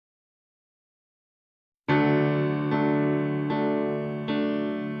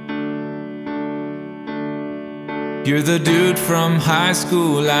You're the dude from high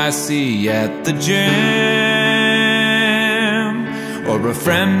school I see at the gym, or a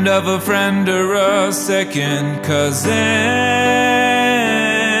friend of a friend, or a second cousin.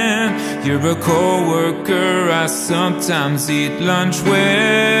 You're a co-worker I sometimes eat lunch with.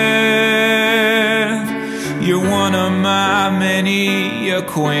 You're one of my many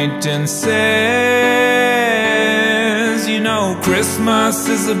acquaintances. You know, Christmas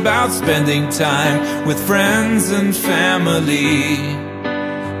is about spending time with friends and family.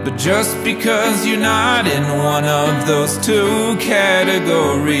 But just because you're not in one of those two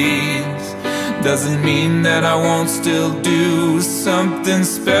categories doesn't mean that I won't still do something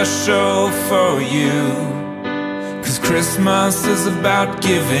special for you. 'Cause Christmas is about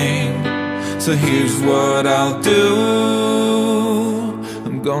giving, so here's what I'll do.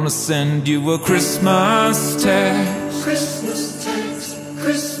 I'm gonna send you a Christmas text. Christmas text,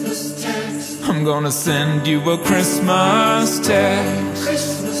 Christmas text. I'm gonna send you a Christmas text.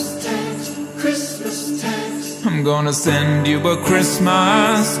 Christmas text, Christmas text. I'm gonna send you a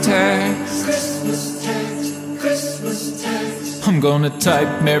Christmas text. Christmas text, Christmas text. I'm gonna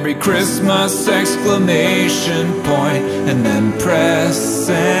type Merry Christmas exclamation point and then press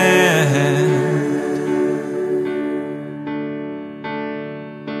send.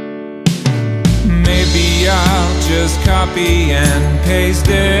 Maybe I'll just copy and paste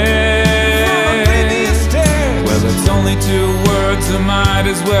it. Well, it's only 2 words, I might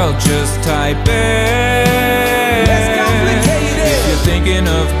as well just type it. Let's complicate it. If you're thinking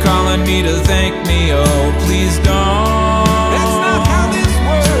of calling me to thank me, oh, please don't. That's not how this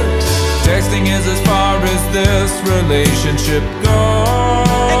works. Texting is as far as this relationship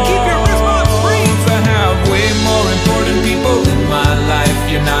goes. And keep your response brief. I have way more important people in my life.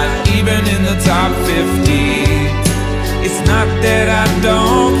 You're not even in the top 50. It's not that I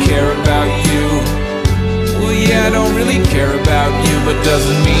don't care about you. Well, yeah, I don't really care about you, but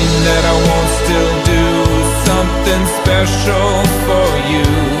doesn't mean that I won't still do something special for you.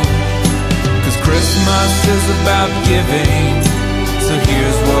 'Cause Christmas is about giving, so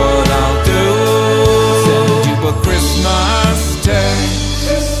here's what I'll do. Send you a Christmas text.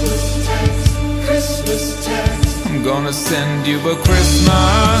 Christmas text, Christmas text. I'm gonna send you a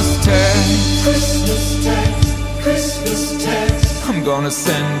Christmas text. Christmas text, Christmas text. I'm gonna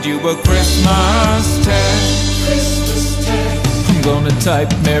send you a Christmas text. Christmas text. I'm gonna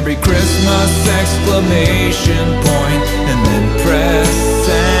type Merry Christmas exclamation point and then press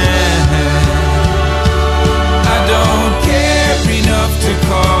send. I don't care enough to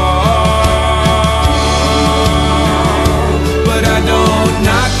call, but I don't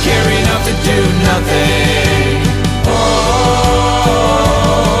not care enough to do nothing. Oh,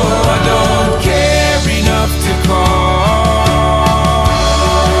 I don't care enough to call,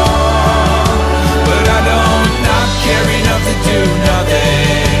 but I don't not care enough to do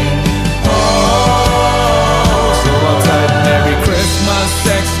nothing. Oh, so I'll type Merry Christmas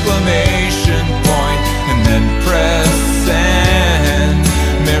exclamation point and then press send.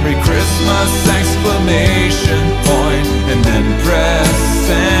 Merry Christmas exclamation point and then press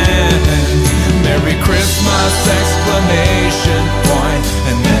send. Merry Christmas exclamation point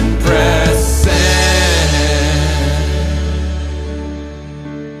and then press send.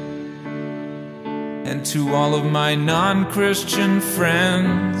 And to all of my non-Christian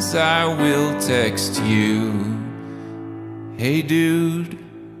friends, I will text you, hey dude,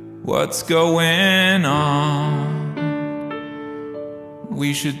 what's going on?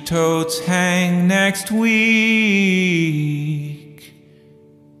 We should totes hang next week.